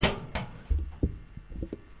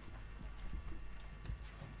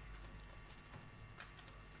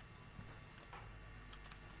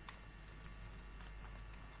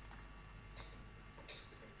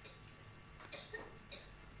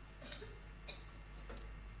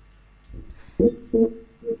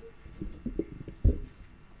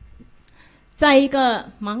在一个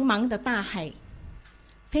茫茫的大海，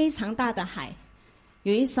非常大的海，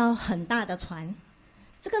有一艘很大的船。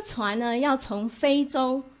这个船呢，要从非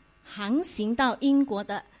洲航行到英国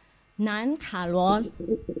的南卡罗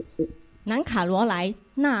来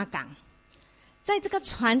纳港。在这个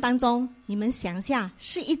船当中，你们想下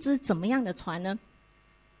是一只怎么样的船呢？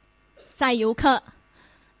载游客，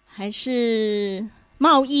还是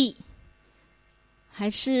贸易，还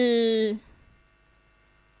是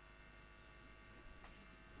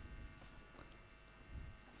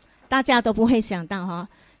大家都不会想到哈，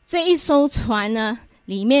这一艘船呢，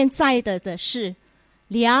里面载的是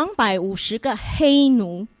250个黑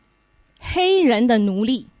人的奴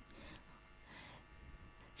隶。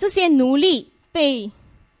这些奴隶被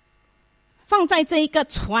放在这一个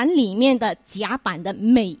船里面的甲板的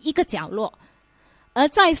每一个角落，而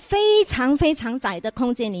在非常非常窄的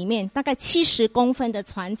空间里面，大概70公分的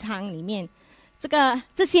船舱里面，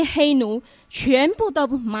这些黑奴全部都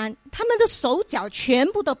他们的手脚全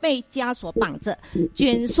部都被枷锁绑着，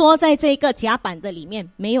卷缩在这个甲板的里面，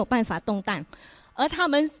没有办法动弹。而他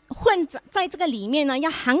们混在这个里面呢，要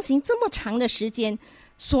航行这么长的时间，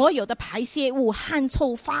所有的排泄物、汗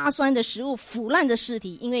臭、发酸的食物、腐烂的尸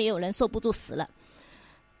体，因为也有人受不住死了，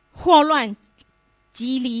霍乱、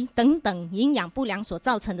疾痢等等营养不良所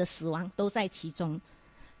造成的死亡都在其中。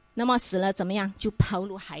那么死了怎么样？就抛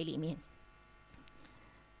入海里面。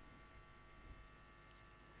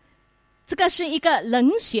这个是一个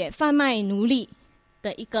冷血贩卖奴隶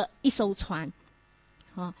的一艘船。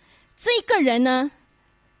这个人呢，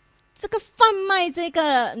这个贩卖这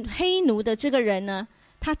个黑奴的这个人呢，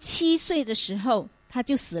他7岁的时候他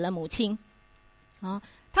就死了母亲。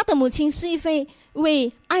他的母亲是一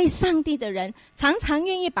位爱上帝的人，常常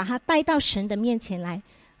愿意把他带到神的面前来。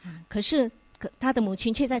可是他的母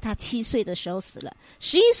亲却在他7岁的时候死了。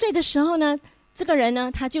11岁的时候呢，这个人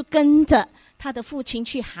呢，他就跟着他的父亲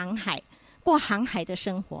去航海，过航海的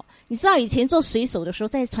生活。你知道以前做水手的时候，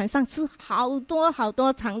在船上是好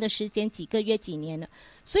多长的时间，几个月几年了，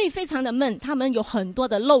所以非常的闷。他们有很多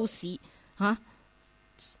的陋习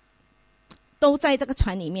都在这个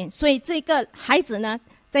船里面。所以这个孩子呢，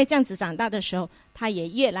在这样子长大的时候，他也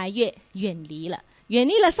越来越远离了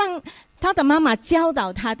他的妈妈教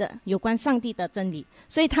导他的有关上帝的真理。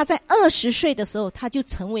所以他在20岁的时候，他就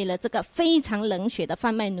成为了这个非常冷血的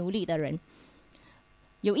贩卖奴隶的人。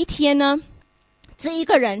有一天呢，这一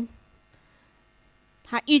个人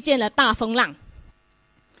他遇见了大风浪，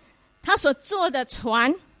他所坐的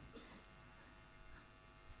船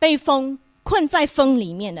被风困在风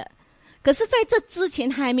里面了。可是在这之前，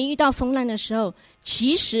他还没遇到风浪的时候，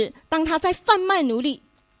其实当他在贩卖奴隶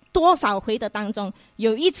多少回的当中，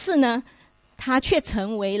有一次呢，他却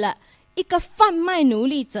成为了一个贩卖奴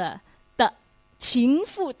隶者的情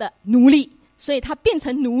妇的奴隶，所以他变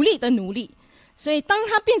成奴隶的奴隶。所以当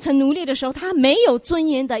他变成奴隶的时候，他没有尊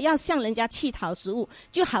严的要向人家乞讨食物，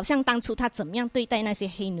就好像当初他怎么样对待那些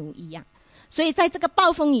黑奴一样。所以在这个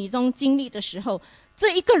暴风雨中经历的时候，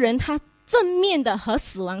这一个人他正面的和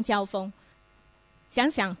死亡交锋。想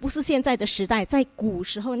想不是现在的时代，在古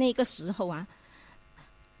时候那个时候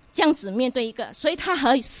这样子面对所以他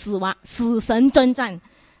和死神征战。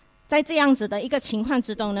在这样子的一个情况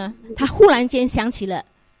之中呢，他忽然间想起了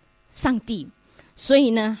上帝，所以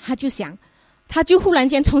呢他就忽然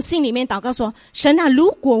间从心里面祷告说，神啊，如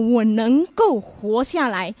果我能够活下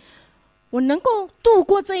来，我能够度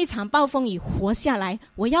过这一场暴风雨活下来，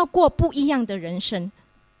我要过不一样的人生。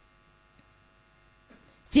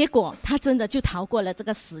结果他真的就逃过了这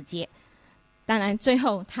个死劫。当然最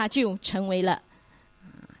后他就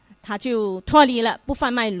脱离了不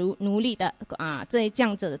贩卖奴隶的这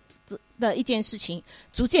样子的一件事情，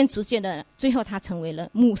逐渐的最后他成为了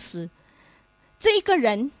牧师。这一个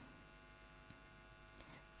人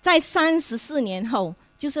在34年后，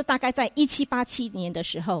就是大概在1787年的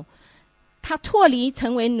时候，他脱离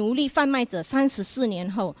成为奴隶贩卖者34年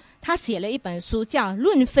后，他写了一本书叫《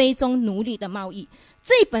论非洲奴隶的贸易》。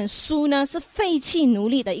这本书呢，是废弃奴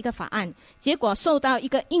隶的一个法案，结果受到一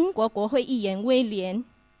个英国国会议员威廉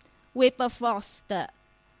Wilberforce 的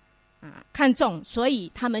看中，所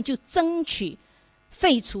以他们就争取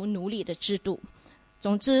废除奴隶的制度。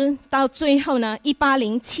总之到最后呢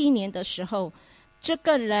，1807年的时候，这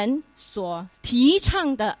个人所提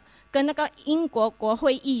倡的跟那个英国国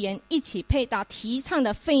会议员一起配搭提倡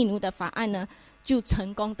的废奴的法案呢，就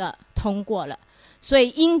成功的通过了。所以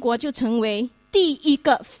英国就成为第一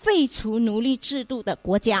个废除奴隶制度的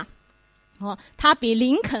国家。他比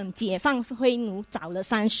林肯解放黑奴早了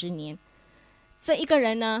30年。这一个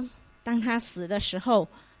人呢，当他死的时候，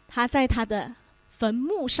他在他的坟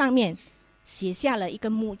墓上面写下了一个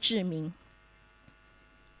墓志铭。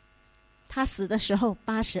他死的时候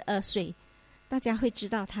82岁，大家会知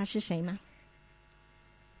道他是谁吗？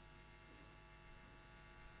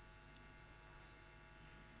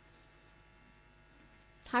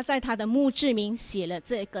他在他的墓志铭写了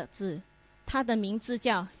这个字，他的名字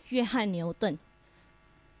叫约翰牛顿。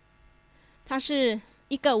他是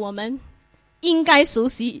一个我们应该熟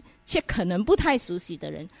悉却可能不太熟悉的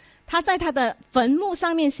人。他在他的坟墓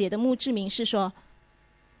上面写的墓志铭是说，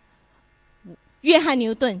约翰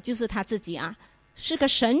牛顿就是他自己啊，是个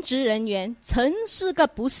神职人员，曾是个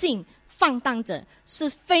不幸放荡者，是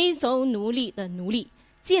非洲奴隶的奴隶，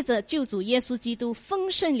借着救主耶稣基督丰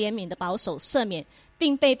盛怜悯的保守赦免，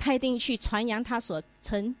并被派定去传扬他所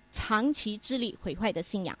曾长期致力毁坏的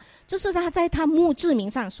信仰。这是他在他墓志铭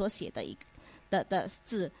上所写的的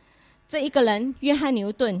字。这一个人约翰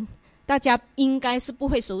牛顿，大家应该是不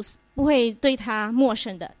会对他陌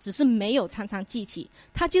生的，只是没有常常记起。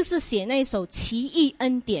他就是写那首《奇异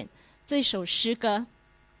恩典》这首诗歌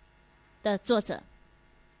的作者。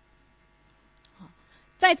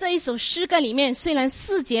在这一首诗歌里面，虽然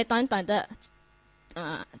4节短短的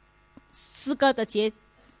诗歌的节，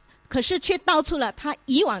可是却道出了他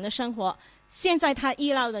以往的生活。现在他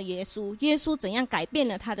依赖了耶稣，耶稣怎样改变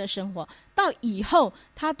了他的生活，到以后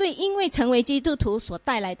他对因为成为基督徒所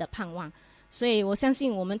带来的盼望。所以我相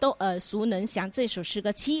信我们都耳熟能详这首诗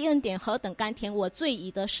歌，奇异恩典何等甘甜，我罪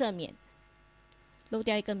已得赦免，漏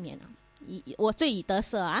掉一个免啊，我罪已得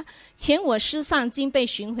赦啊，前我失丧，今被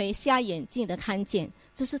寻回，瞎眼竟得看见。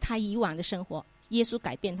这是他以往的生活，耶稣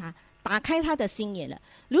改变他，打开他的心眼了。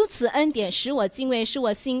如此恩典使我敬畏，使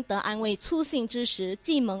我心得安慰，初信之时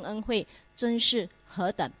既蒙恩惠，真是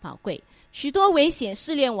何等宝贵。许多危险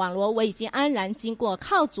试炼网罗，我已经安然经过，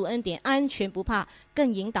靠主恩典安全不怕，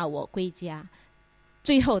更引导我归家。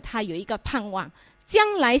最后他有一个盼望，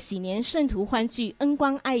将来喜年圣徒欢聚，恩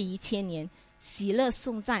光爱谊千年，喜乐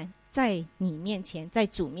颂赞在你面前，在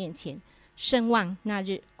主面前，声望那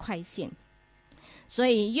日快现。所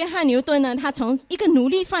以约翰牛顿呢，他从一个奴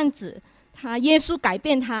隶贩子，耶稣改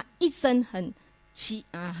变他一生很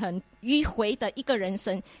迂回的一个人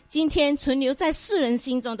生。今天存留在世人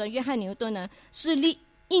心中的约翰牛顿呢，是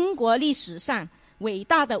英国历史上伟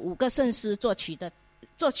大的5个圣诗作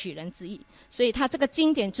曲人之一。所以他这个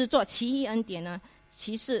经典之作《奇异恩典》呢，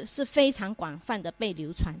其实是非常广泛的被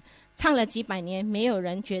流传，唱了几百年，没有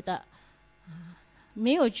人觉得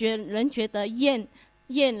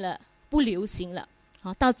厌了，不流行了。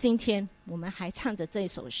好，到今天我们还唱着这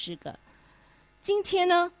首诗歌。今天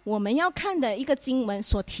呢，我们要看的一个经文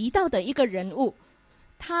所提到的一个人物，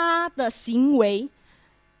他的行为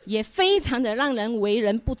也非常的让人为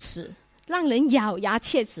人不齿，让人咬牙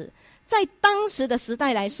切齿。在当时的时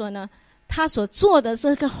代来说呢，他所做的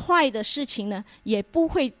这个坏的事情呢，也不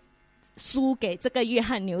会输给这个约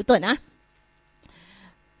翰牛顿啊。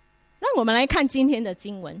让我们来看今天的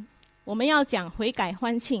经文，我们要讲悔改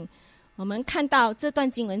欢庆。我们看到这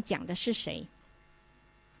段经文讲的是谁？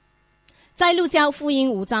在路加福音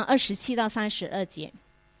5章27到32节，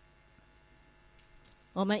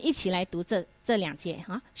我们一起来读这2节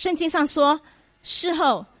啊。圣经上说，事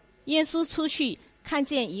后耶稣出去，看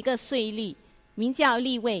见一个税吏，名叫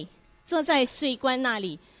利未，坐在税关那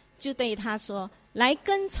里，就对他说：“来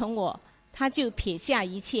跟从我。”他就撇下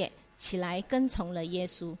一切，起来跟从了耶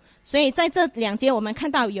稣。所以在这2节，我们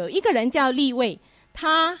看到有一个人叫利未，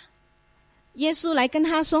耶稣来跟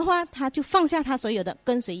他说话，他就放下他所有的，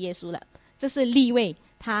跟随耶稣了。这是利未，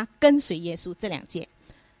他跟随耶稣。这2节，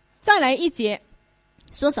再来1节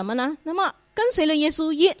说什么呢？那么跟随了耶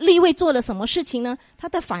稣，利未做了什么事情呢？他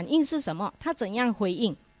的反应是什么？他怎样回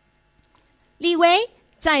应？利未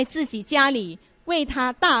在自己家里为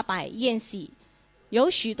他大摆宴席，有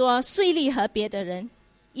许多税吏和别的人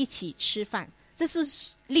一起吃饭。这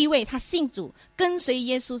是利未他信主跟随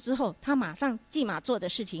耶稣之后，他立马做的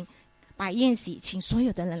事情，摆宴席，请所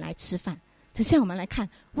有的人来吃饭。等下我们来看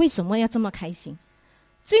为什么要这么开心。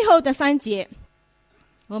最后的3节，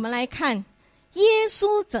我们来看耶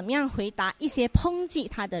稣怎么样回答一些抨击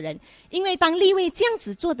他的人。因为当利未这样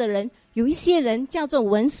子做的人，有一些人叫做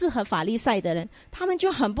文士和法利赛的人，他们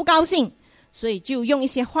就很不高兴，所以就用一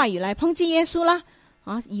些话语来抨击耶稣啦，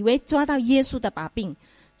以为抓到耶稣的把柄。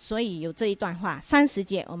所以有这一段话，30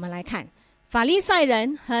节我们来看，法利赛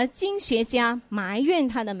人和经学家埋怨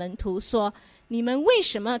他的门徒说：“你们为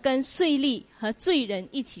什么跟税吏和罪人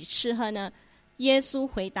一起吃喝呢？”耶稣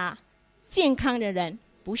回答：“健康的人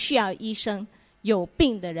不需要医生，有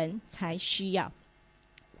病的人才需要。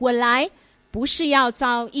我来不是要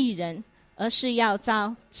招义人，而是要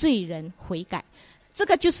招罪人悔改。”这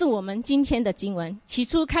个就是我们今天的经文。起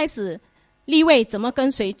初开始，利未怎么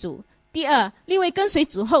跟随主？第二，利未跟随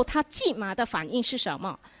主后，他骑马的反应是什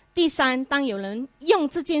么？第三，当有人用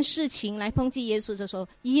这件事情来抨击耶稣的时候，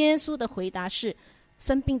耶稣的回答是：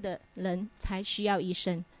生病的人才需要医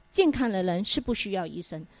生，健康的人是不需要医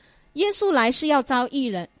生。耶稣来是要招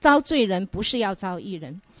罪人，不是要招义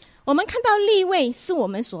人。我们看到利未是我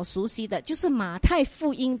们所熟悉的，就是马太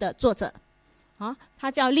福音的作者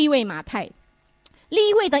他叫利未马太。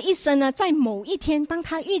利未的一生呢，在某一天当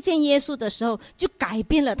他遇见耶稣的时候，就改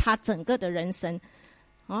变了他整个的人生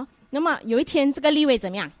那么有一天，这个利未怎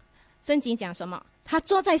么样？圣经讲什么？他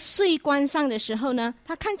坐在税关上的时候呢，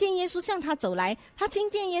他看见耶稣向他走来，他听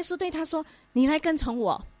见耶稣对他说：你来跟从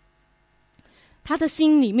我。他的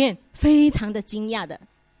心里面非常的惊讶的，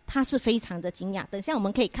他是非常的惊讶。等一下我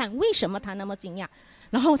们可以看为什么他那么惊讶。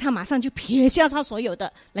然后他马上就撇下他所有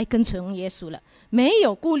的来跟从耶稣了，没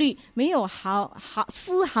有顾虑，没有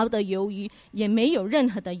丝毫的犹豫，也没有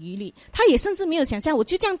任何的余力。他也甚至没有想象，我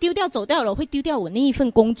就这样丢掉走掉了，我会丢掉我那一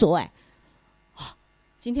份工作。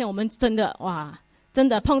今天我们真的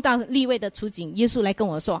碰到利未的处境，耶稣来跟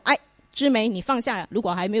我说：芝梅，你放下，如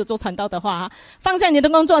果还没有做传道的话，放下你的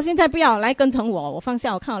工作，现在不要来跟从我。我放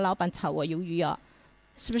下，我看我老板炒我鱿鱼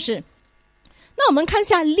是不是？那我们看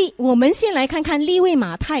下我们先来看看利未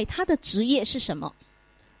马太他的职业是什么。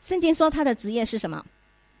圣经说他的职业是什么？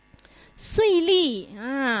税吏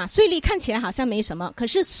税吏看起来好像没什么，可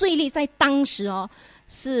是税吏在当时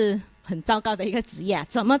是很糟糕的一个职业。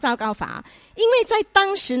怎么糟糕法？因为在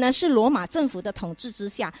当时呢，是罗马政府的统治之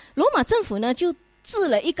下，罗马政府呢就制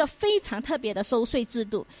了一个非常特别的收税制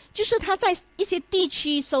度，就是他在一些地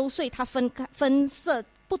区收税，他分设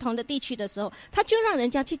不同的地区的时候，他就让人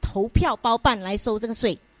家去投票包办来收这个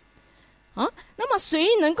税那么谁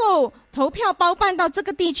能够投票包办到这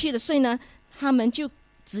个地区的税呢？他们就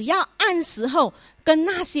只要按时候跟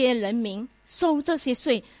那些人民收这些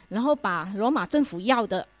税，然后把罗马政府要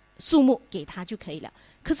的数目给他就可以了。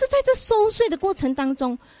可是在这收税的过程当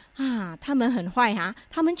中他们很坏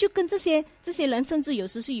他们就跟这些人，甚至有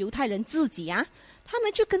时是犹太人自己他们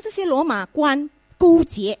就跟这些罗马官勾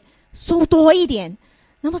结，收多一点，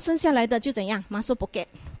那么剩下来的就怎样？马上不给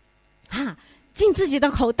进自己的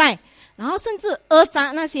口袋，然后甚至讹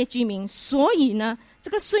诈那些居民。所以呢，这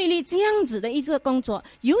个税吏这样子的一个工作，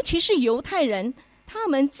尤其是犹太人，他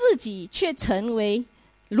们自己却成为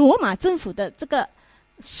罗马政府的这个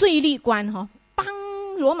税吏官帮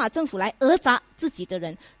罗马政府来讹诈自己的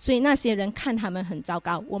人，所以那些人看他们很糟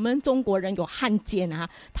糕。我们中国人有汉奸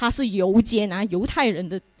他是犹奸犹太人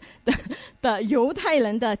的犹太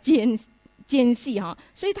人的奸细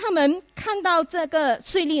所以他们看到这个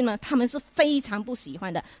税吏呢，他们是非常不喜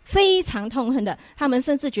欢的，非常痛恨的。他们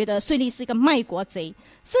甚至觉得税吏是一个卖国贼，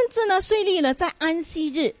甚至呢，税吏呢在安息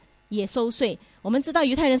日也收税。我们知道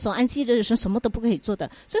犹太人守安息日的时候什么都不可以做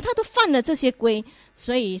的，所以他都犯了这些规，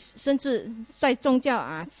所以甚至在宗教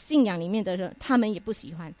信仰里面的人，他们也不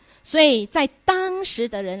喜欢。所以在当时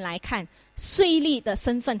的人来看，税吏的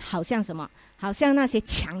身份好像什么？好像那些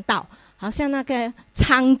强盗，好像那个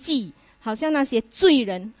娼妓，好像那些罪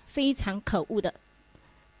人，非常可恶的。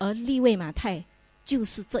而利未马太就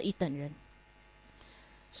是这一等人。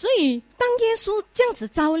所以当耶稣这样子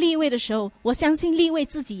招利未的时候，我相信利未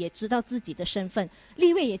自己也知道自己的身份，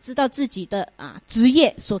利未也知道自己的职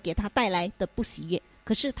业所给他带来的不喜悦，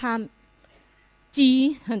可是他基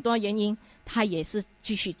于很多原因，他也是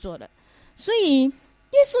继续做的。所以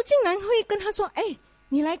耶稣竟然会跟他说：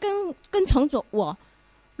你来跟从我。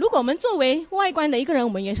如果我们作为外观的一个人，我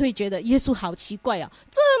们也会觉得耶稣好奇怪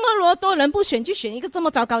这么多人不选，就选一个这么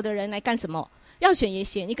糟糕的人来干什么？要选也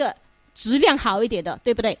选一个质量好一点的，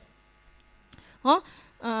对不对？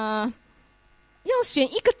要选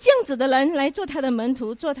一个这样子的人来做他的门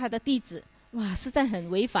徒，做他的弟子，实在很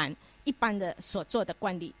违反一般的所做的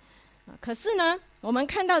惯例。可是呢，我们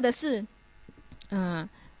看到的是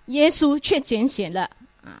耶稣却拣选了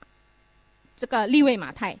这个利未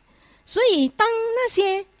马太。所以当那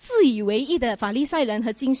些自以为意的法利赛人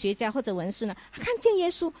和经学家或者文士呢，看见耶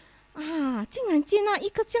稣竟然接纳一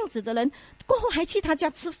个这样子的人，过后还去他家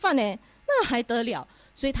吃饭呢，那还得了？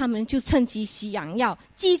所以他们就趁机想要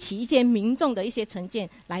激起一些民众的一些成见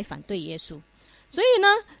来反对耶稣。所以呢，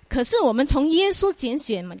可是我们从耶稣拣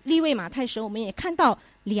选利未马太时，我们也看到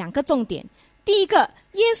两个重点。第一个，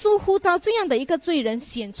耶稣呼召这样的一个罪人，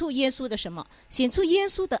显出耶稣的什么？显出耶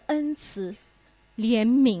稣的恩慈怜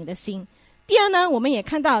悯的心。第二呢，我们也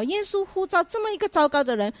看到耶稣呼召这么一个糟糕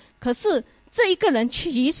的人，可是这一个人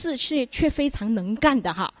其实却非常能干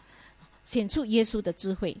的显出耶稣的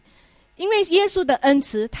智慧。因为耶稣的恩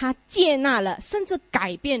慈，他接纳了，甚至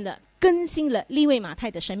改变了，更新了利未马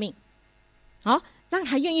太的生命让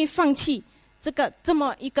他愿意放弃这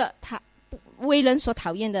么一个他为人所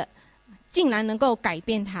讨厌的竟然能够改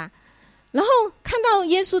变他。然后看到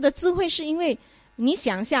耶稣的智慧，是因为你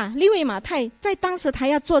想一下，利未马太在当时他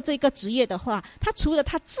要做这个职业的话，他除了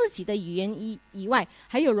他自己的语言以外，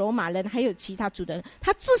还有罗马人，还有其他族的人，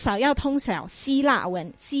他至少要通晓希腊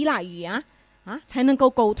文、希腊语才能够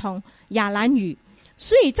沟通亚兰语。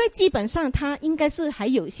所以在基本上他应该是还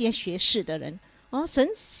有一些学识的人神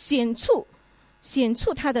显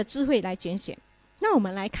出他的智慧来拣选。那我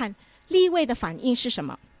们来看利未的反应是什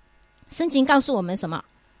么？圣经告诉我们什么？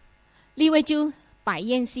利未就摆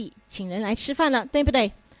宴席，请人来吃饭了，对不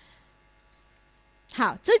对？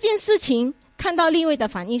好，这件事情看到利未的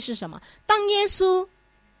反应是什么？当耶稣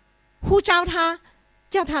呼召他，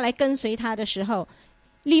叫他来跟随他的时候，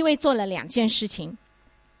利未做了2件事情。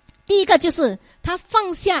第一个就是他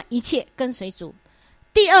放下一切跟随主，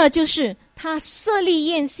第二就是他设立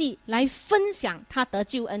宴席来分享他得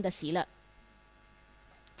救恩的喜乐。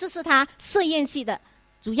这是他设宴席的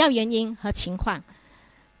主要原因和情况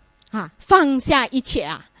放下一切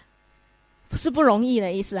是不容易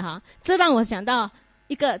的意思这让我想到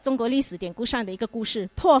一个中国历史典故上的一个故事，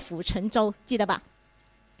破釜沉舟，记得吧？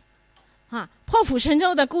破釜沉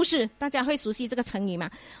舟的故事，大家会熟悉这个成语吗？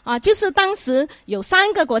就是当时有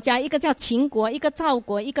3个国家，一个叫秦国，一个赵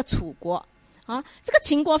国，一个楚国。这个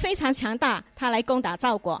秦国非常强大，他来攻打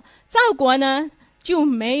赵国。赵国呢就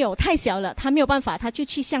没有，太小了，他没有办法，他就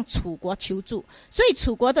去向楚国求助。所以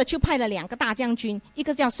楚国的就派了2个大将军，一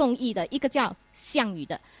个叫宋义的，一个叫项羽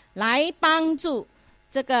的，来帮助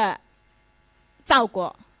这个赵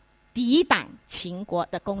国抵挡秦国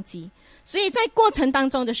的攻击。所以在过程当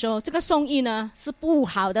中的时候，这个宋义呢是不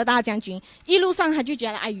好的大将军，一路上他就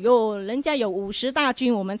觉得哎呦，人家有50大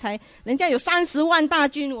军，人家有30万大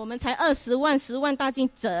军，我们才20万10万大军，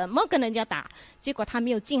怎么跟人家打？结果他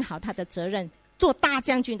没有尽好他的责任，做大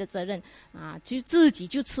将军的责任就自己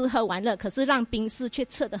就吃喝玩乐，可是让兵士却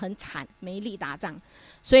撤得很惨，没力打仗。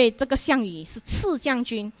所以这个项羽是次将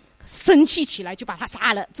军，生气起来就把他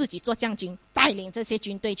杀了，自己做将军，带领这些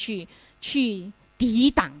军队去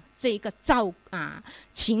抵挡这个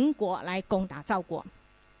秦国来攻打赵国。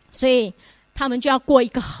所以他们就要过一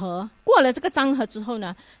个河，过了这个漳河之后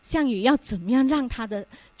呢，项羽要怎么样让他的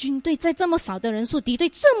军队在这么少的人数敌对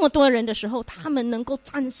这么多人的时候，他们能够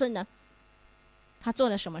战胜呢？他做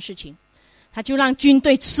了什么事情？他就让军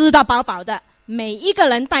队吃到饱饱的，每一个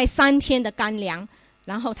人带3天的干粮，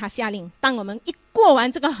然后他下令，当我们一过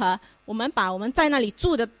完这个河，我们把我们在那里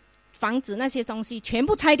住的房子那些东西全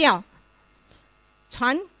部拆掉，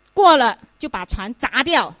船过了就把船砸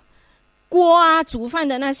掉，锅煮饭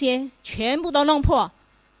的那些全部都弄破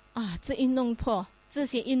这一弄破，这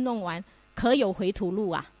些一弄完，可有回头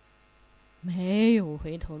路没有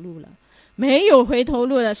回头路了，没有回头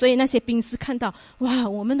路了。所以那些兵士看到，哇，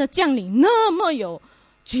我们的将领那么有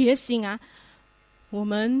决心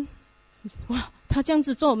他这样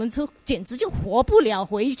子做，我们简直就活不了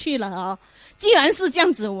回去了既然是这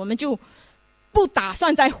样子，我们就不打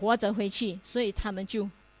算再活着回去。所以他们就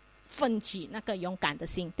奋起那个勇敢的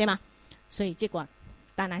心，对吗？所以结果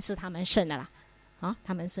当然是他们胜了啦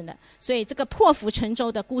他们胜了。所以这个破釜沉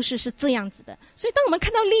舟的故事是这样子的。所以当我们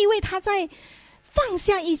看到利未他在放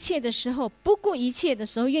下一切的时候，不顾一切的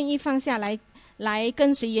时候，愿意放下来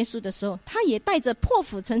跟随耶稣的时候，他也带着破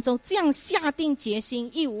釜沉舟这样下定决心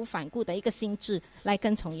义无反顾的一个心智来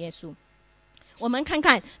跟从耶稣。我们看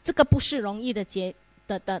看这个不是容易的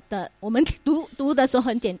我们读的时候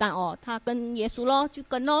很简单他跟耶稣咯，就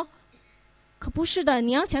跟咯。可不是的，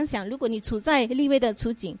你要想想，如果你处在利未的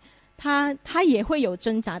处境，他也会有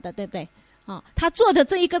挣扎的，对不对他做的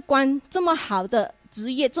这一个官，这么好的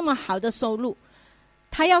职业，这么好的收入，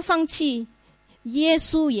他要放弃。耶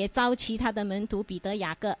稣也召其他的门徒彼得、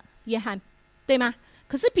雅各、约翰，对吗？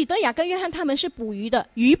可是彼得、雅各、约翰他们是捕鱼的，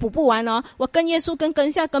鱼捕不完我跟耶稣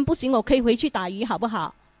跟下跟不行，我可以回去打鱼，好不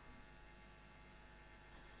好？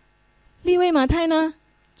利未马太呢，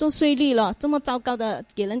做税吏了，这么糟糕的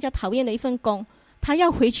给人家讨厌的一份工，他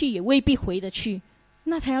要回去也未必回得去，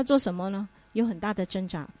那他要做什么呢？有很大的挣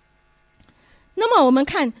扎。那么我们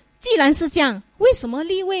看，既然是这样，为什么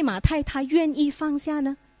利未马太他愿意放下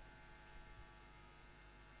呢？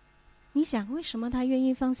你想为什么他愿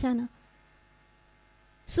意放下呢？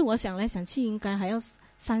是我想来想去应该还要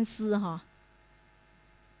三思我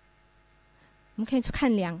们可以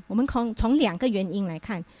看我们从2个原因来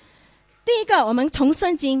看。第一个，我们从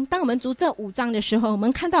圣经，当我们读这5章的时候，我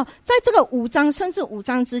们看到在这个5章甚至5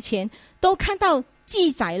章之前都看到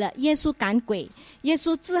记载了耶稣赶鬼，耶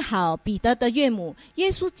稣治好彼得的岳母，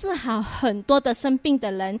耶稣治好很多的生病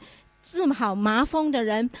的人，治好麻风的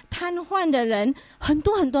人，瘫痪的人，很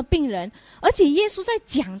多很多病人。而且耶稣在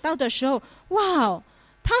讲道的时候，哇，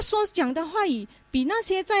他所讲的话语比那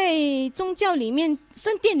些在宗教里面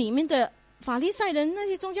圣殿里面的法利赛人那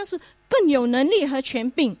些宗教师更有能力和权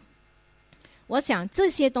柄。我想这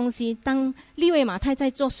些东西，当利未马太在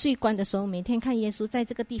做税关的时候，每天看耶稣在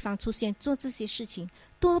这个地方出现做这些事情，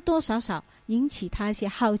多多少少引起他一些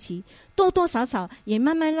好奇，多多少少也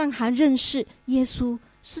慢慢让他认识耶稣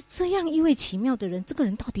是这样一位奇妙的人，这个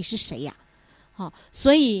人到底是谁呀？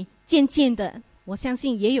所以渐渐的，我相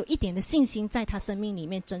信也有一点的信心在他生命里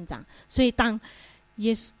面增长。所以当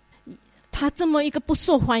耶稣他这么一个不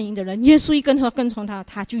受欢迎的人，耶稣一跟从他，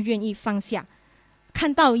他就愿意放下，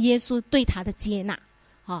看到耶稣对他的接纳。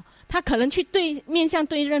他可能去面向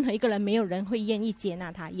对任何一个人，没有人会愿意接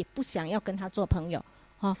纳他，也不想要跟他做朋友。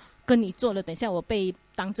跟你做了，等一下我被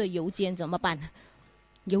当作油煎怎么办？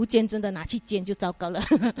油煎真的拿去煎就糟糕了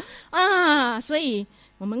啊！所以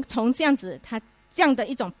我们从这样子，他这样的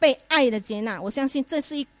一种被爱的接纳，我相信这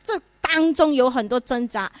当中有很多挣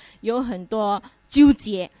扎，有很多纠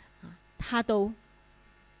结，他都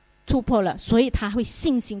突破了，所以他会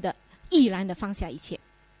信心的毅然的放下一切。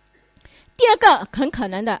第二个很可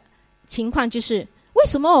能的情况就是，为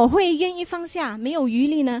什么我会愿意放下，没有余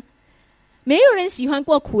力呢？没有人喜欢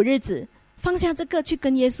过苦日子，放下这个去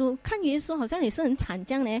跟耶稣，看耶稣好像也是很惨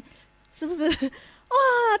这样呢，是不是？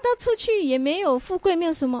哇，到处去也没有富贵，没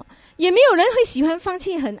有什么，也没有人会喜欢放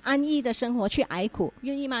弃很安逸的生活去挨苦，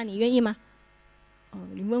愿意吗？你愿意吗？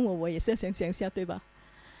你问我也是要想一下，对吧？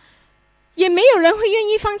也没有人会愿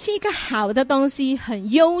意放弃一个好的东西，很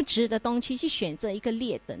优质的东西，去选择一个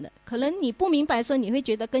劣等的。可能你不明白的时候，你会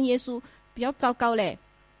觉得跟耶稣比较糟糕嘞。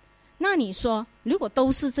那你说，如果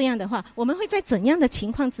都是这样的话，我们会在怎样的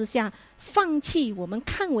情况之下放弃我们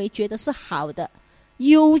看为觉得是好的、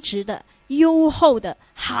优质的、优厚的、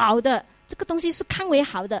好的这个东西是看为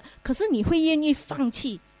好的，可是你会愿意放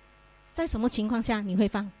弃？在什么情况下你会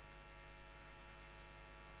放？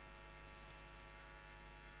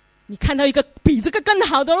你看到一个比这个更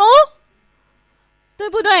好的咯，对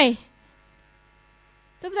不对？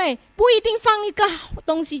对不对？不一定放一个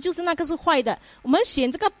东西就是那个是坏的，我们选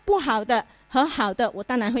这个不好的和好的，我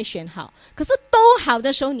当然会选好。可是都好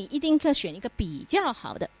的时候，你一定要选一个比较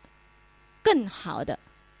好的、更好的，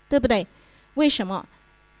对不对？为什么？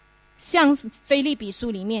像腓立比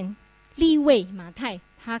书里面，利未马太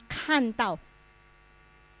他看到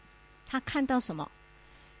什么？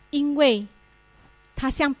因为他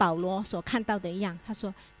像保罗所看到的一样，他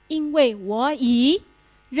说：“因为我以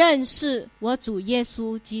认识我主耶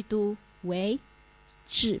稣基督为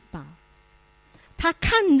至宝。”他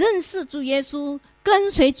认识主耶稣，跟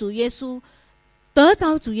随主耶稣，得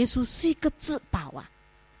着主耶稣是一个至宝啊，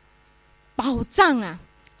宝藏啊！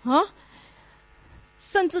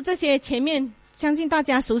甚至这些前面相信大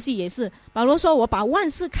家熟悉也是，保罗说：“我把万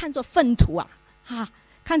事看作粪土啊，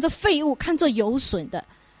看作废物，看作有损的。”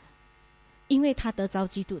因为他得着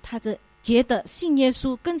基督，他觉得信耶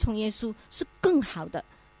稣、跟从耶稣是更好的，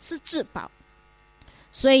是至宝。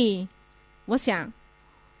所以我想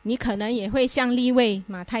你可能也会像利未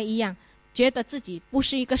马太一样，觉得自己不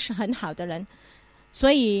是一个很好的人，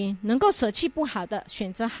所以能够舍弃不好的，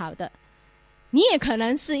选择好的。你也可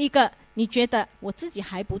能是一个你觉得我自己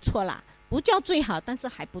还不错啦，不叫最好，但是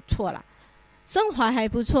还不错啦，生活还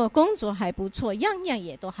不错，工作还不错，样样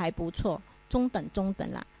也都还不错，中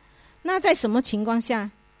等啦。那在什么情况下，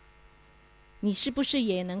你是不是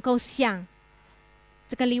也能够像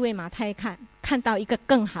这个利未马太看到一个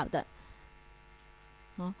更好的？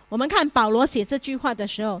我们看保罗写这句话的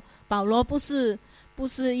时候，保罗不是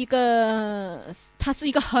一个，他是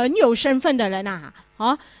一个很有身份的人啊！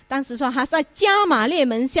当时说他在加马列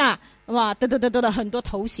门下，哇，得很多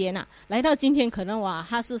头衔啊。来到今天，可能哇，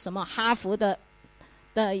他是什么哈佛的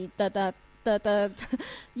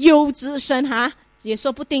优质生哈。也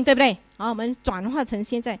说不定，对不对？我们转化成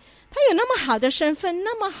现在，他有那么好的身份，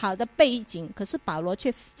那么好的背景，可是保罗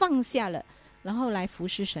却放下了，然后来服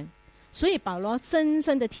侍神。所以保罗深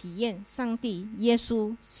深的体验上帝、耶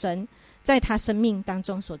稣、神在他生命当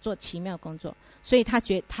中所做奇妙工作，所以他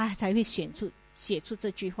才会写出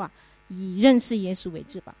这句话：以认识耶稣为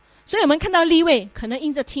至宝。所以我们看到利未可能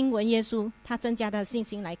因着听闻耶稣，他增加他的信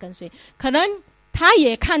心来跟随，可能他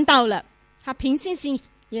也看到了，他凭信心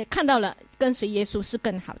也看到了跟随耶稣是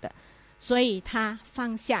更好的，所以他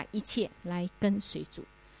放下一切来跟随主。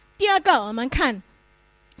第二个，我们看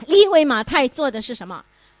利未马太做的是什么？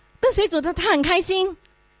跟随主的他很开心，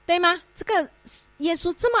对吗？这个耶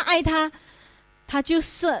稣这么爱他，他就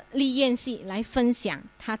设立宴席来分享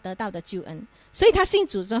他得到的救恩。所以他信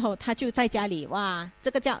主之后，他就在家里，哇，这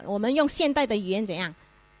个叫我们用现代的语言怎样？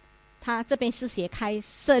他这边是写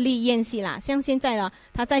设立宴席啦，像现在了，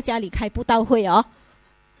他在家里开布道会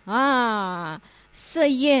设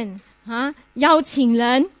宴啊，邀请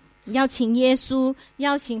人，邀请耶稣，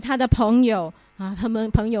邀请他的朋友啊，他们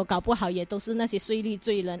朋友搞不好也都是那些税吏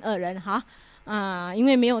罪人恶人哈啊，因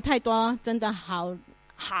为没有太多真的好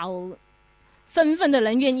身份的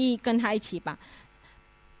人愿意跟他一起吧。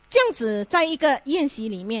这样子在一个宴席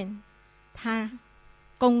里面，他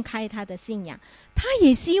公开他的信仰，他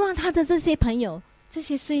也希望他的这些朋友，这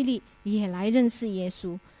些税吏也来认识耶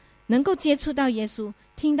稣，能够接触到耶稣，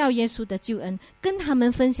听到耶稣的救恩，跟他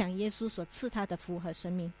们分享耶稣所赐他的福和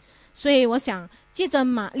生命。所以我想借着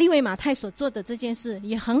利未马太所做的这件事，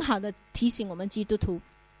也很好的提醒我们基督徒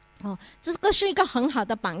这个是一个很好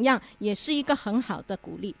的榜样，也是一个很好的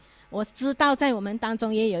鼓励。我知道在我们当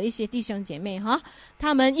中也有一些弟兄姐妹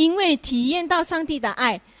他们因为体验到上帝的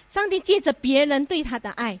爱，上帝借着别人对他的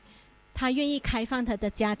爱，他愿意开放他的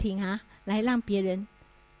家庭来让别人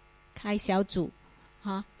开小组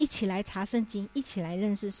一起来查圣经，一起来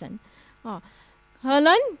认识神可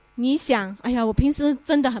能你想，哎呀，我平时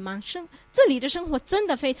真的很忙，这里的生活真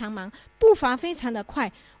的非常忙，步伐非常的快，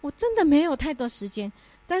我真的没有太多时间。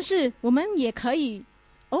但是我们也可以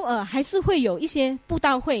偶尔还是会有一些布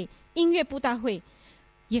道会，音乐布道会，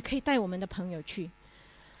也可以带我们的朋友去。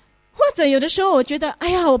或者有的时候我觉得，哎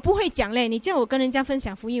呀，我不会讲嘞，你叫我跟人家分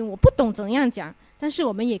享福音，我不懂怎样讲。但是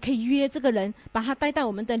我们也可以约这个人，把他带到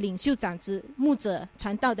我们的领袖长子牧者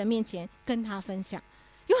传道的面前，跟他分享。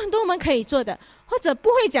有很多我们可以做的。或者不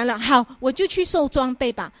会讲了，好，我就去受装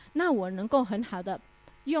备吧。那我能够很好的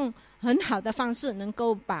用很好的方式，能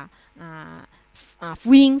够把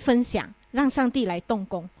福音分享，让上帝来动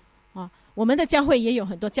工我们的教会也有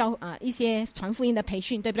很多一些传福音的培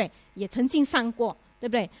训，对不对？也曾经上过，对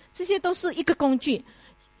不对？这些都是一个工具。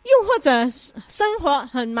又或者生活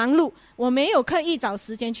很忙碌，我没有刻意找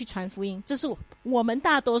时间去传福音，这是我们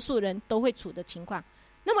大多数人都会处的情况。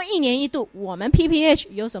那么一年一度，我们 PPH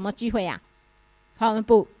有什么机会呀？好，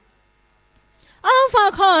不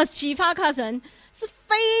Alpha Course 启发课程是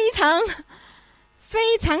非常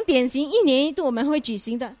非常典型，一年一度我们会举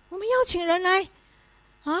行的。我们邀请人来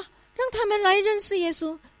让他们来认识耶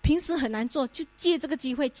稣，平时很难做，就借这个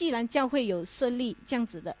机会，既然教会有设立这样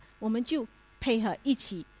子的，我们就配合一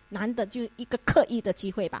起，难得就一个刻意的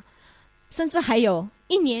机会吧。甚至还有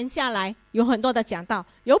一年下来有很多的讲道，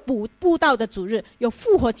有布道的主日，有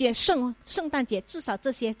复活节、圣诞节，至少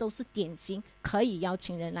这些都是典型可以邀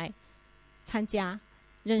请人来参加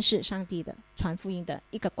认识上帝的传福音的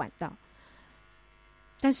一个管道。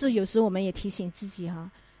但是有时我们也提醒自己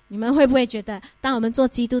你们会不会觉得，当我们做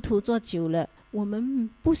基督徒做久了，我们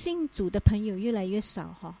不信主的朋友越来越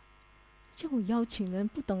少就邀请人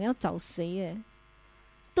不懂要找谁耶，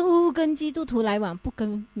都跟基督徒来往，不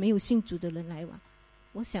跟没有信主的人来往。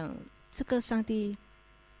我想这个上帝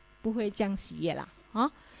不会这样喜悦啦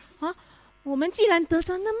我们既然得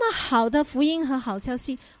着那么好的福音和好消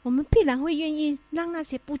息，我们必然会愿意让那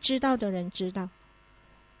些不知道的人知道。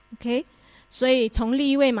 OK， 所以从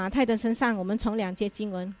利未马太的身上，我们从2节经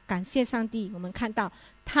文感谢上帝，我们看到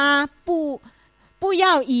他不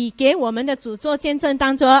要以给我们的主做见证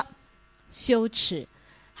当作羞耻，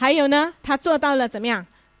还有呢，他做到了怎么样？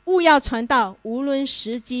务要传道，无论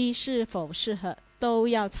时机是否适合，都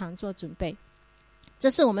要常做准备。这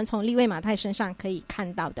是我们从利未马太身上可以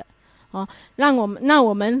看到的那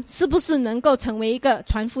我们是不是能够成为一个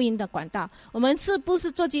传福音的管道？我们是不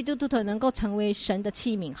是做基督徒能够成为神的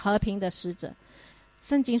器皿，和平的使者？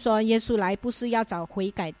圣经说耶稣来不是要找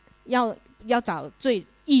悔改，要找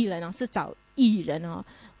义人是找义人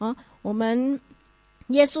我们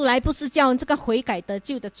耶稣来不是叫这个悔改得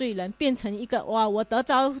救的罪人变成一个我得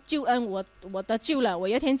着救恩，我得救了，我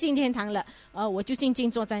有一天进天堂了我就静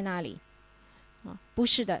静坐在那里不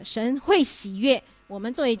是的，神会喜悦我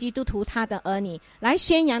们作为基督徒他的儿女来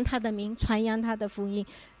宣扬他的名，传扬他的福音，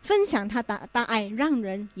分享他的大爱，让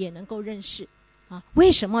人也能够认识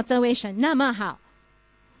为什么这位神那么好。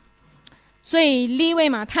所以利未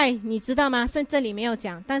马太你知道吗？这里没有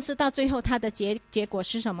讲，但是到最后他的结果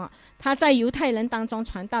是什么？他在犹太人当中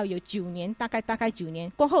传道有9年，大概9年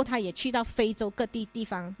过后，他也去到非洲各地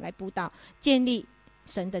方来布道，建立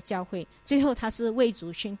神的教会。最后他是为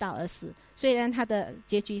主殉道而死，虽然他的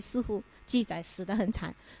结局似乎记载死得很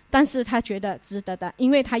惨，但是他觉得值得的，因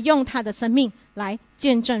为他用他的生命来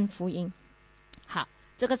见证福音。好，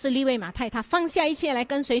这个是利未马太，他放下一切来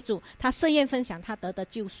跟随主，他设宴分享他得的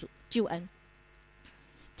救恩。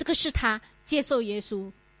这个是他接受耶稣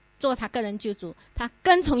做他个人救主，他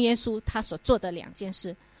跟从耶稣，他所做的2件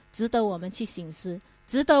事值得我们去省思，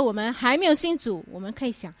值得我们还没有信主，我们可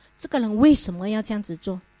以想这个人为什么要这样子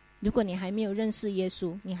做。如果你还没有认识耶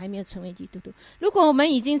稣，你还没有成为基督徒，如果我们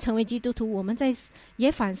已经成为基督徒，我们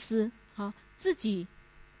也反思自己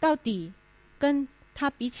到底跟他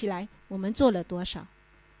比起来，我们做了多少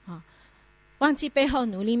啊？忘记背后，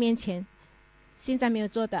努力面前，现在没有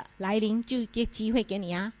做的，来临就给机会给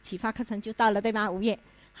你啊！启发课程就到了，对吧？5月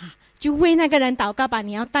啊，就为那个人祷告吧，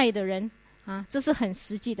你要带的人啊，这是很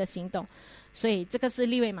实际的行动。所以这个是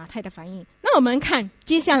利未马太的反应。那我们看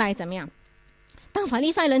接下来怎么样？当法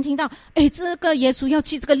利赛人听到，这个耶稣要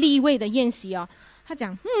去这个利未的宴席哦，他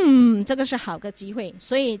讲，这个是好个机会。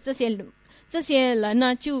所以这些人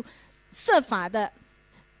呢，就设法的，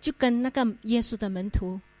就跟那个耶稣的门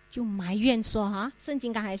徒就埋怨说啊，圣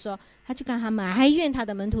经刚才说，他就跟他埋怨他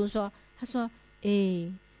的门徒说，他说，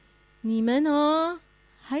你们哦，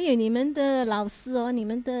还有你们的老师哦，你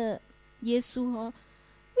们的耶稣哦，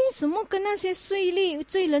为什么跟那些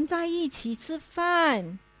罪人在一起吃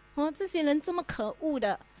饭？这些人这么可恶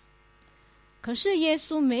的。可是耶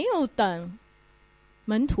稣没有等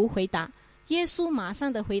门徒回答，耶稣马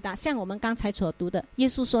上的回答，像我们刚才所读的，耶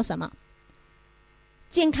稣说什么？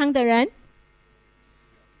健康的人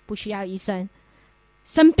不需要医生，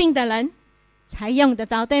生病的人才用得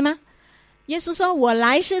着，对吗？耶稣说，我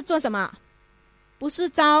来是做什么？不是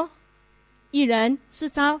招义人，是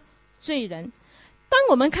招罪人。当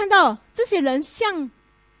我们看到这些人向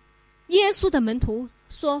耶稣的门徒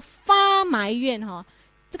说发埋怨，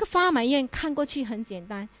这个发埋怨看过去很简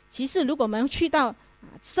单，其实如果我们去到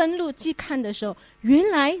深入去看的时候，原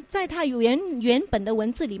来在他原本的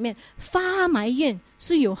文字里面，发埋怨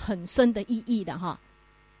是有很深的意义的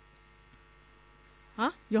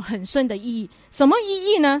有很深的意义。什么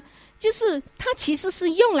意义呢？就是它其实是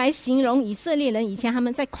用来形容以色列人以前他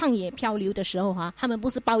们在旷野漂流的时候他们不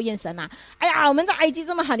是抱怨神哎呀，我们在埃及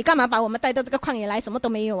这么好，你干嘛把我们带到这个旷野来，什么都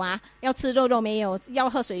没有要吃肉没有，要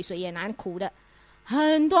喝水也难，苦的，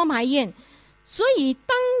很多埋怨。所以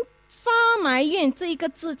当发埋怨这一个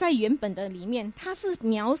字在原本的里面，它是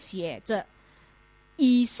描写着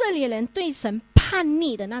以色列人对神叛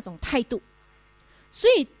逆的那种态度。所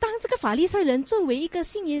以当这个法利赛人作为一个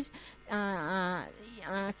信耶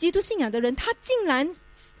基督信仰的人，他竟然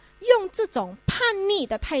用这种叛逆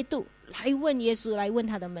的态度来问耶稣，来问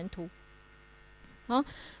他的门徒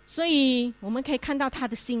所以我们可以看到他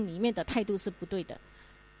的心里面的态度是不对的。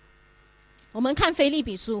我们看腓立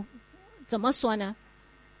比书怎么说呢？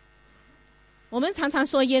我们常常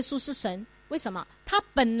说耶稣是神，为什么？他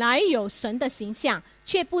本来有神的形象，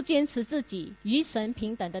却不坚持自己与神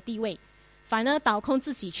平等的地位，反而倒空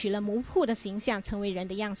自己，取了奴仆的形象，成为人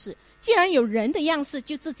的样式。既然有人的样式，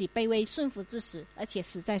就自己卑微顺服至死，而且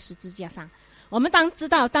死在十字架上。我们当知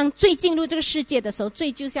道，当罪进入这个世界的时候，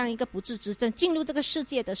罪就像一个不治之症，进入这个世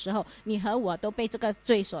界的时候，你和我都被这个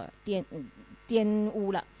罪所玷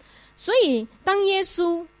污了。所以当耶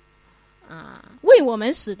稣为我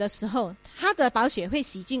们死的时候，他的宝血会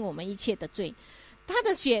洗净我们一切的罪，他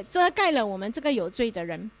的血遮盖了我们这个有罪的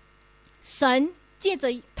人。神借着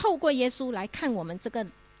透过耶稣来看我们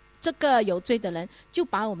这个有罪的人，就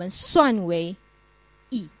把我们算为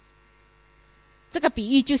义。这个比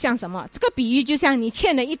喻就像什么？这个比喻就像你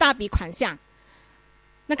欠了一大笔款项，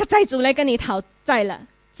那个债主来跟你讨债了，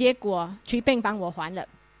结果随便帮我还了，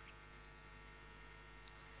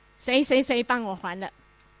谁帮我还了，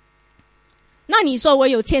那你说我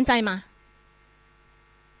有欠债吗？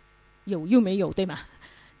有又没有，对吗？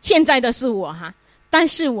欠债的是我但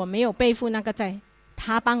是我没有背负那个债，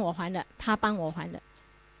他帮我还了。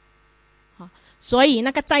所以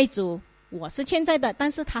那个债主，我是欠债的，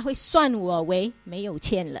但是他会算我为没有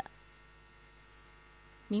欠了。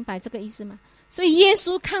明白这个意思吗？所以耶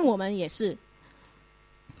稣看我们也是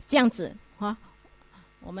这样子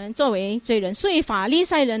我们作为罪人，所以法利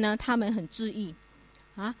赛人呢，他们很自义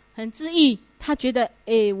很自义，他觉得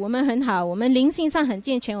我们很好，我们灵性上很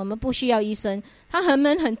健全，我们不需要医生。他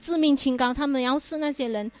们很自命清高，他们描视那些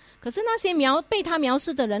人，可是那些被他描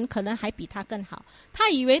视的人可能还比他更好。他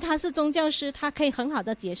以为他是宗教师，他可以很好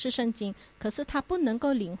的解释圣经，可是他不能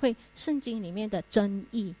够领会圣经里面的真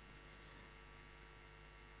意。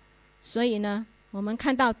所以呢，我们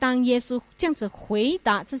看到当耶稣这样子回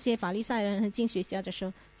答这些法利赛人和经学家的时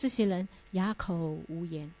候，这些人哑口无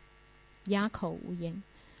言。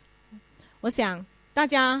我想大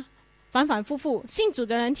家反反复复，信主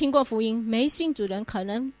的人听过福音，没信主的人可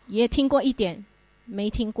能也听过一点，没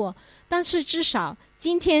听过。但是至少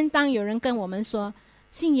今天当有人跟我们说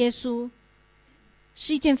信耶稣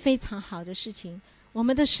是一件非常好的事情，我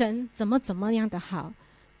们的神怎么样的好，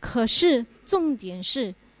可是重点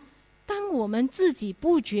是当我们自己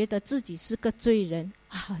不觉得自己是个罪人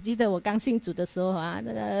记得我刚信主的时候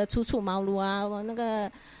那个初出茅庐我那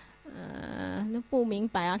个不明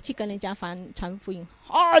白去跟人家传福音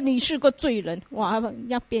你是个罪人，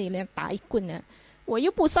要被人打一棍呢。我又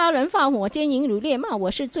不杀人放火奸淫掳掠，骂我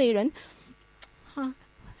是罪人。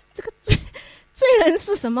人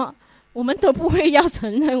是什么，我们都不会要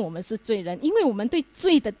承认我们是罪人，因为我们对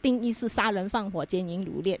罪的定义是杀人放火奸淫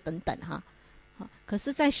掳掠等等哈。可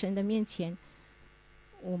是在神的面前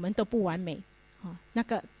我们都不完美，那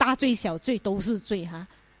个大罪小罪都是罪哈。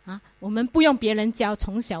我们不用别人教，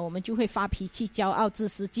从小我们就会发脾气、骄傲、自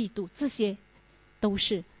私、嫉妒，这些都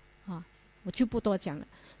是我就不多讲了。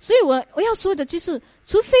所以我要说的就是，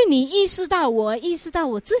除非你意识到，我意识到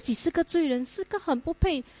我自己是个罪人，是个很不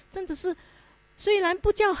配，真的是虽然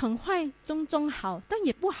不叫很坏，中好，但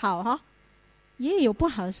也不好哈，也有不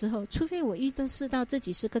好的时候。除非我意识到自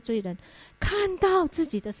己是个罪人，看到自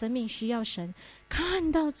己的生命需要神，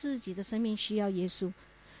看到自己的生命需要耶稣，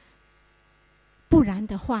不然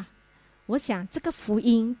的话，我想这个福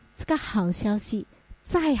音，这个好消息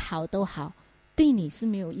再好都好，对你是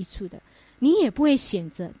没有益处的，你也不会选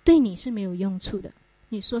择，对你是没有用处的，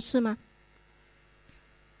你说是吗？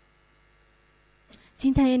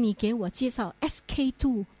今天你给我介绍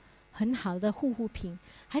SK2 很好的护肤品，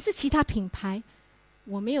还是其他品牌，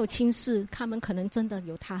我没有轻视，他们可能真的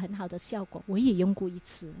有它很好的效果，我也用过一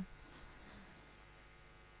次。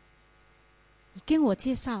你跟我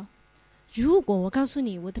介绍，如果我告诉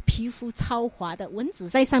你我的皮肤超滑的，蚊子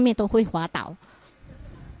在上面都会滑倒，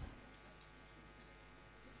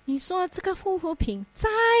你说这个护肤品再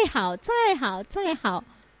好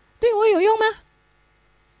对我有用吗？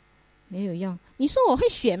没有用。你说我会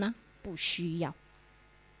选吗？不需要。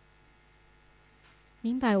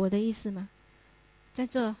明白我的意思吗？在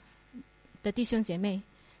座的弟兄姐妹、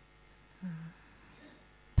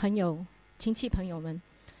朋友、亲戚朋友们，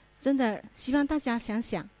真的希望大家想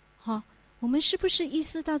想我们是不是意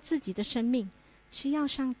识到自己的生命需要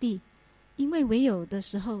上帝？因为唯有的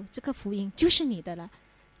时候，这个福音就是你的了，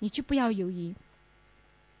你就不要犹豫。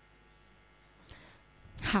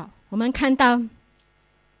好，我们看到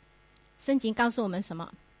圣经告诉我们什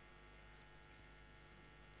么？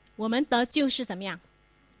我们得救是怎么样？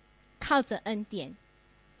靠着恩典，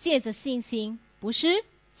借着信心，不是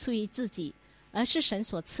出于自己，而是神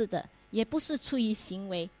所赐的，也不是出于行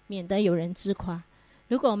为，免得有人自夸。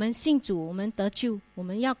如果我们信主，我们得救，我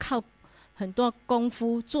们要靠很多功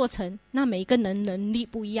夫做成，那每一个人能力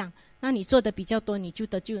不一样，那你做的比较多你就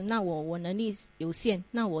得救，那我能力有限，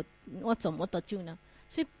那我怎么得救呢？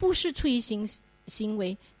所以不是出于行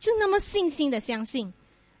为，就那么信心的相信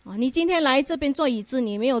你今天来这边坐椅子，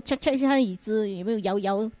你没有check一下椅子有没有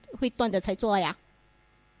摇会断的才坐呀？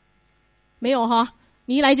没有哈，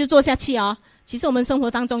你一来就坐下去其实我们生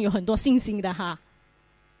活当中有很多信心的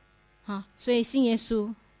所以信耶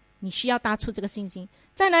稣你需要搭出这个信心。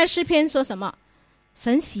再来诗篇说什么？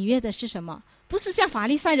神喜悦的是什么？不是像法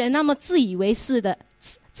利赛人那么自以为是的、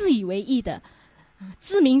自以为意的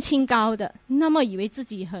自命清高的，那么以为自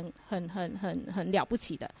己很了不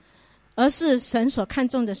起的，而是神所看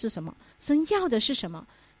重的是什么？神要的是什么？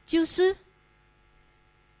就是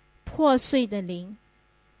破碎的灵，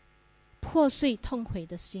破碎痛悔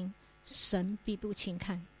的心，神必不轻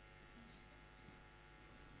看。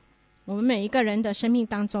我们每一个人的生命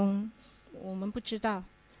当中，我们不知道，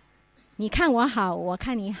你看我好，我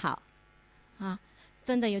看你好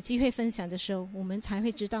真的有机会分享的时候，我们才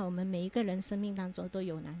会知道我们每一个人生命当中都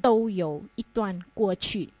有一段过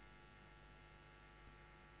去。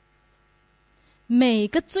每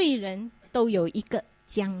个罪人都有一个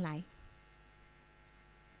将来，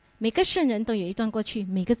每个圣人都有一段过去，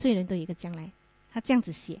每个罪人都有一个将来。他这样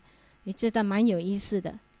子写，你觉得蛮有意思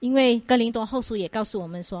的。因为哥林多后书也告诉我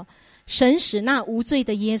们说，神使那无罪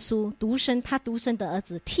的耶稣他独生的儿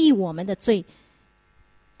子替我们的罪，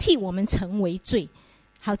替我们成为罪，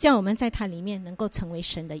好叫我们在他里面能够成为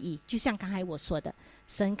神的义。就像刚才我说的，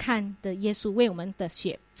神看的耶稣为我们的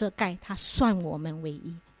血遮盖，他算我们为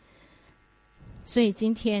义。所以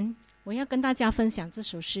今天我要跟大家分享这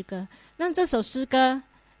首诗歌，让这首诗歌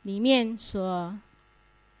里面所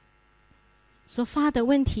发的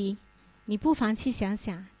问题，你不妨去想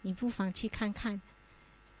想，你不妨去看看，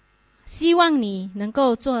希望你能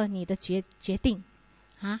够做你的决定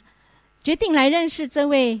决定来认识这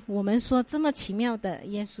位我们说这么奇妙的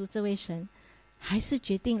耶稣，这位神，还是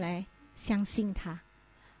决定来相信他。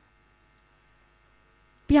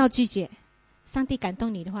不要拒绝，上帝感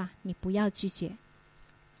动你的话，你不要拒绝。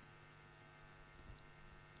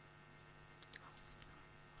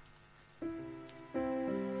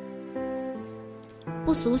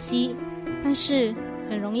不熟悉，但是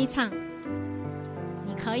很容易唱，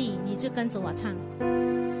你可以，你就跟着我唱。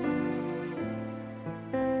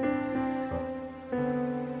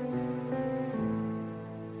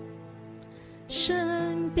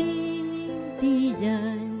生病的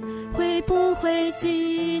人会不会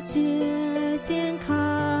拒绝健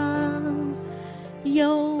康？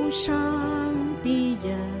有伤的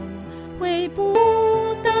人，会不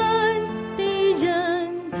淡的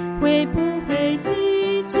人，会不会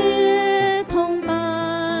拒绝同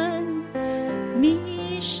伴？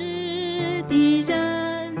迷失的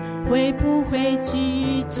人，会不会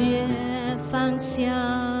拒绝方向？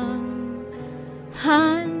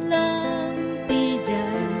寒冷的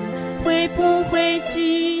人，会不会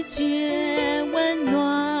拒绝温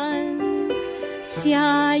暖？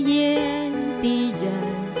瞎眼的人，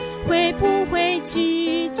会不会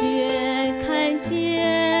拒绝看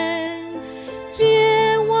见？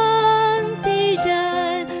绝望的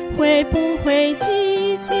人，会不会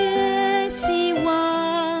拒绝希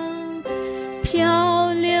望？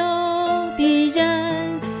漂流的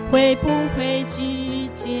人，会不会拒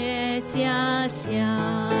绝家乡？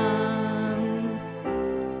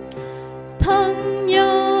朋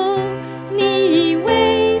友，你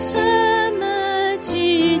为什么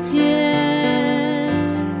拒绝？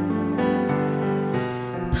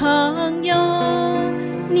朋友，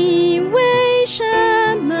你为什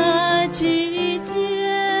么拒绝？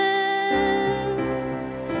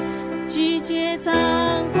拒绝掌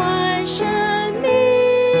管生命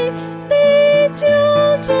的救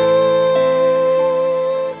主，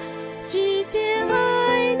拒绝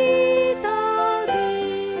爱你到底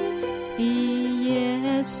的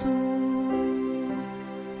耶稣。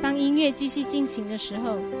当音乐继续进行的时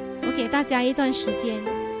候，我给大家一段时间，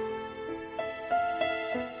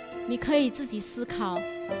你可以自己思考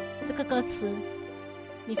这个歌词，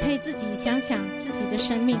你可以自己想想自己的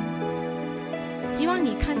生命。希望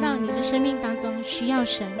你看到你的生命当中需要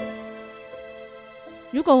神。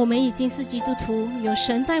如果我们已经是基督徒，有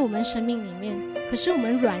神在我们生命里面，可是我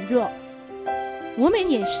们软弱，我们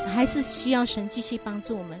也还是需要神继续帮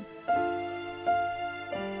助我们。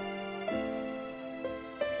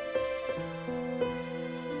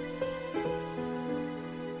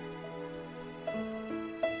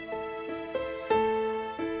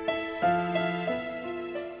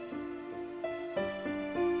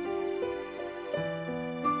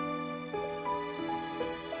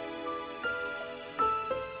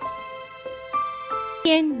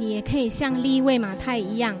你也可以像利未马太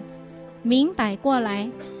一样明白过来，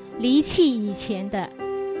离弃以前的，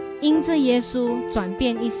因着耶稣转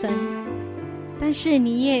变一生。但是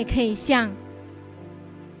你也可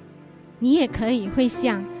以会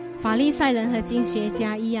像法利赛人和经学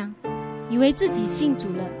家一样，以为自己信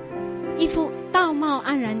主了，一副道貌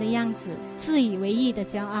岸然的样子，自以为意的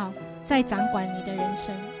骄傲，在掌管你的人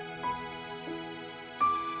生。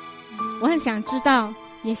我很想知道，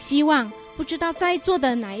也希望不知道在座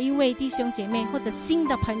的哪一位弟兄姐妹，或者新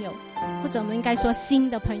的朋友，或者我们应该说新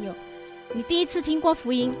的朋友，你第一次听过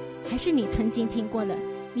福音，还是你曾经听过了？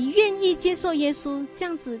你愿意接受耶稣这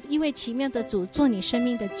样子一位奇妙的主做你生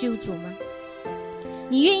命的救主吗？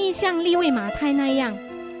你愿意像利未马太那样，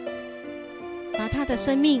把他的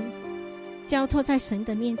生命交托在神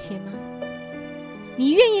的面前吗？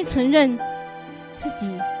你愿意承认自己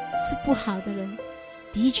是不好的人，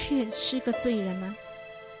的确是个罪人吗？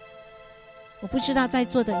我不知道在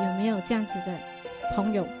座的有没有这样子的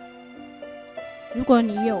朋友。如果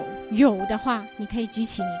你有的话，你可以举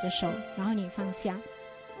起你的手，然后你放下。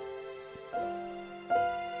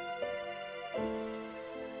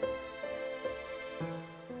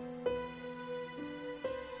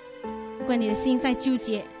如果你的心在纠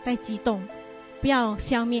结，在激动，不要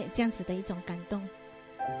消灭这样子的一种感动。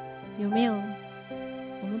有没有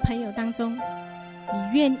我们朋友当中，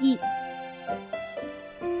你愿意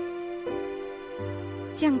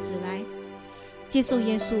这样子来接受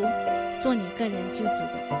耶稣做你个人救主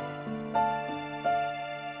的？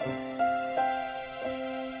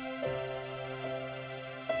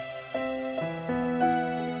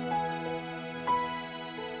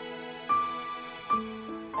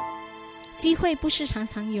机会不是常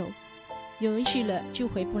常有去了就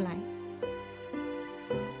回不来。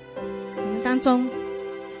我们当中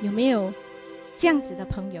有没有这样子的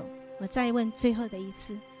朋友？我再问最后的一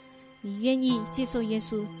次，你愿意接受耶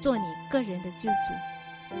稣做你个人的救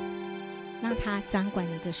主，让他掌管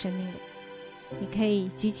你的生命的？你可以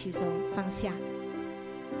举起手放下。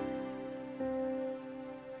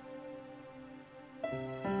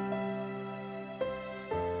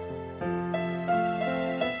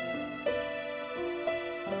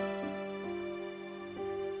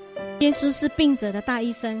耶稣是病者的大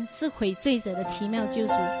医生，是悔罪者的奇妙救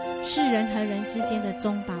主，是人和人之间的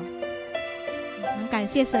中保。我们感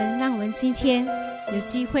谢神，让我们今天有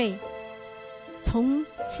机会重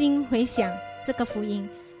新回想这个福音，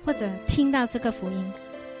或者听到这个福音。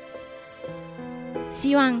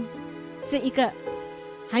希望这一个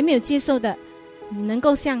还没有接受的，你能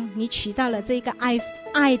够像你取到了这个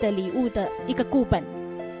爱的礼物的一个固本。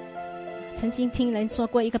曾经听人说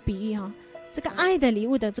过一个比喻这个爱的礼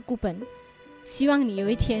物的这固本，希望你有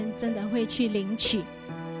一天真的会去领取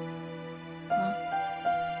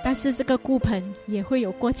但是这个固本也会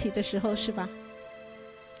有过期的时候，是吧？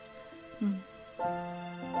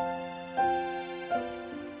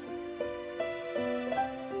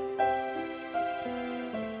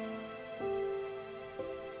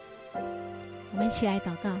我们一起来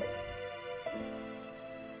祷告。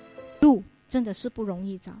路真的是不容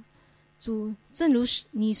易找，主，正如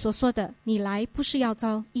你所说的，你来不是要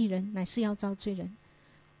招义人，乃是要招罪人。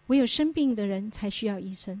唯有生病的人才需要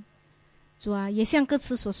医生。主啊，也像歌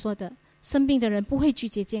词所说的，生病的人不会拒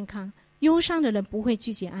绝健康，忧伤的人不会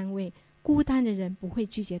拒绝安慰，孤单的人不会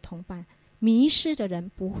拒绝同伴，迷失的人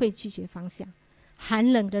不会拒绝方向，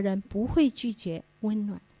寒冷的人不会拒绝温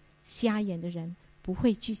暖，瞎眼的人不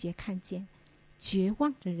会拒绝看见，绝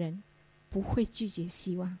望的人不会拒绝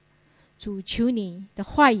希望。主，求你的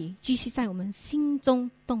话语继续在我们心中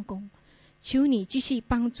动工，求你继续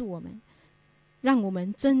帮助我们，让我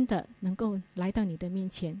们真的能够来到你的面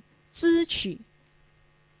前，支取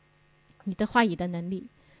你的话语的能力，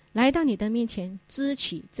来到你的面前支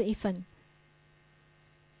取这一份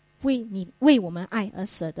为我们爱而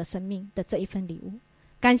舍的生命的这一份礼物。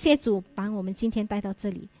感谢主把我们今天带到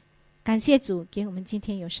这里，感谢主给我们今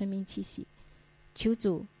天有生命气息。求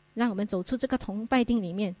主让我们走出这个同拜町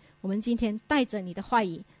里面，我们今天带着你的话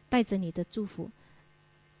语，带着你的祝福，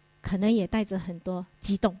可能也带着很多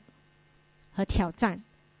激动和挑战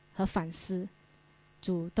和反思。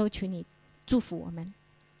主，都求你祝福我们，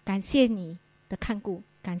感谢你的看顾，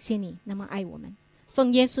感谢你那么爱我们。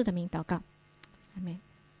奉耶稣的名祷告，阿们。